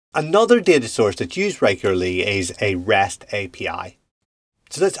Another data source that's used regularly is a REST API.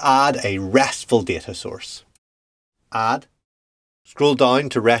 So let's add a RESTful data source. Add, scroll down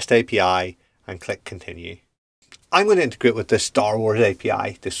to REST API and click Continue. I'm going to integrate with the Star Wars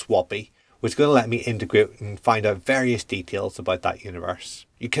API, the Swappy, which is going to let me integrate and find out various details about that universe.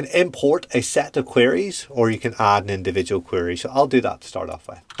 You can import a set of queries or you can add an individual query. So I'll do that to start off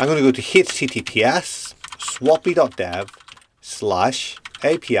with. I'm going to go to https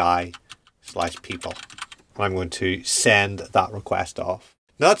swappy.dev/API/people. And I'm going to send that request off.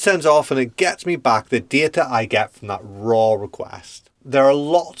 Now that sends off and it gets me back the data I get from that raw request. There are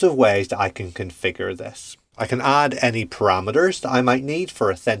lots of ways that I can configure this. I can add any parameters that I might need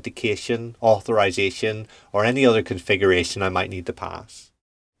for authentication, authorization, or any other configuration I might need to pass.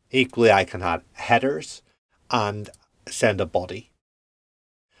 Equally, I can add headers and send a body.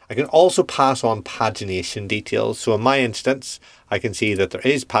 I can also pass on pagination details. So in my instance, I can see that there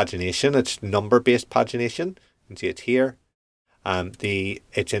is pagination. It's number-based pagination. You can see it here.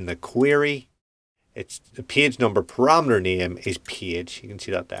 It's in the query. It's the page number parameter name is page. You can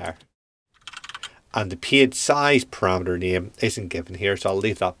see that there. And the page size parameter name isn't given here, so I'll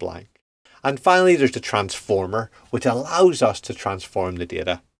leave that blank. And finally, there's the transformer, which allows us to transform the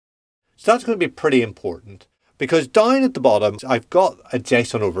data. So that's going to be pretty important because down at the bottom, I've got a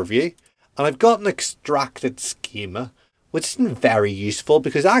JSON overview and I've got an extracted schema, which isn't very useful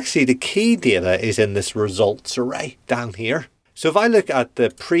because actually the key data is in this results array down here. So if I look at the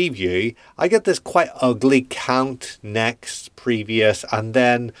preview, I get this quite ugly count, next, previous, and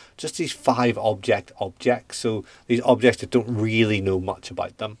then just these 5 objects. So these objects that don't really know much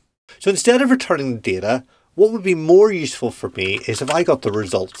about them. So instead of returning the data, what would be more useful for me is if I got the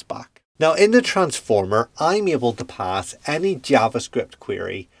results back. Now in the transformer, I'm able to pass any JavaScript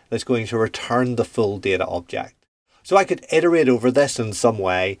query that's going to return the full data object. So I could iterate over this in some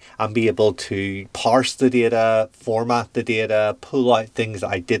way and be able to parse the data, format the data, pull out things that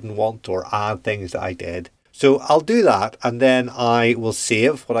I didn't want or add things that I did. So I'll do that and then I will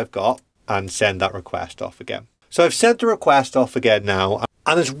save what I've got and send that request off again. So I've sent the request off again now,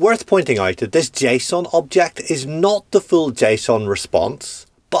 and it's worth pointing out that this JSON object is not the full JSON response,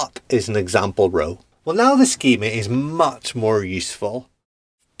 but is an example row. Well, now the schema is much more useful.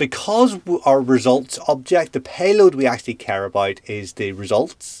 Because our results object, the payload we actually care about is the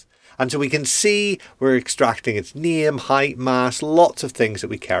results. And so we can see we're extracting its name, height, mass, lots of things that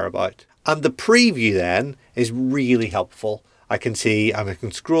we care about. And the preview then is really helpful. I can see and I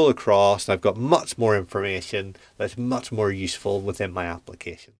can scroll across and I've got much more information that's much more useful within my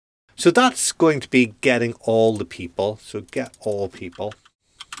application. So that's going to be getting all the people. So get all people.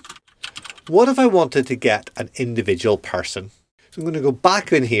 What if I wanted to get an individual person? So I'm going to go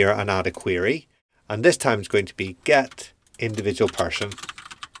back in here and add a query. And this time it's going to be get individual person.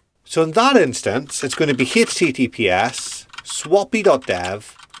 So in that instance, it's going to be https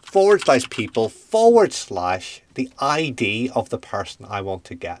swappy.dev/people/ the ID of the person I want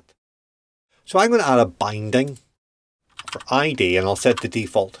to get. So I'm going to add a binding for ID and I'll set the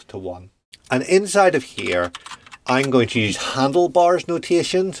default to 1. And inside of here, I'm going to use handlebars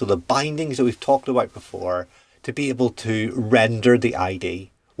notation. So the bindings that we've talked about before, to be able to render the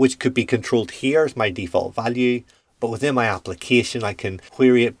ID, which could be controlled here as my default value. But within my application, I can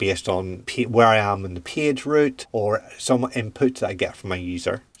query it based on where I am in the page route or some input that I get from my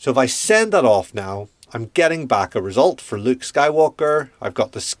user. So if I send that off now, I'm getting back a result for Luke Skywalker. I've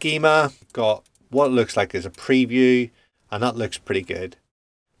got the schema, got what it looks like as a preview, and that looks pretty good.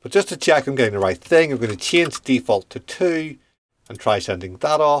 But just to check I'm getting the right thing, I'm going to change default to 2 and try sending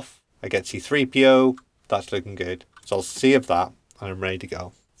that off. I get C3PO. That's looking good. So I'll save that and I'm ready to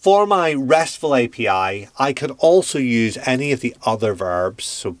go. For my RESTful API, I can also use any of the other verbs.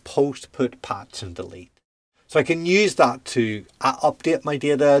 So post, put, patch, and delete. So I can use that to update my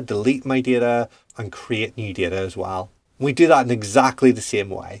data, delete my data, and create new data as well. We do that in exactly the same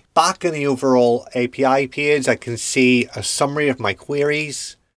way. Back in the overall API page, I can see a summary of my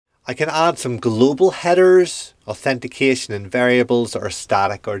queries. I can add some global headers, authentication, and variables that are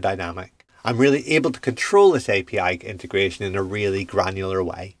static or dynamic. I'm really able to control this API integration in a really granular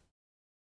way.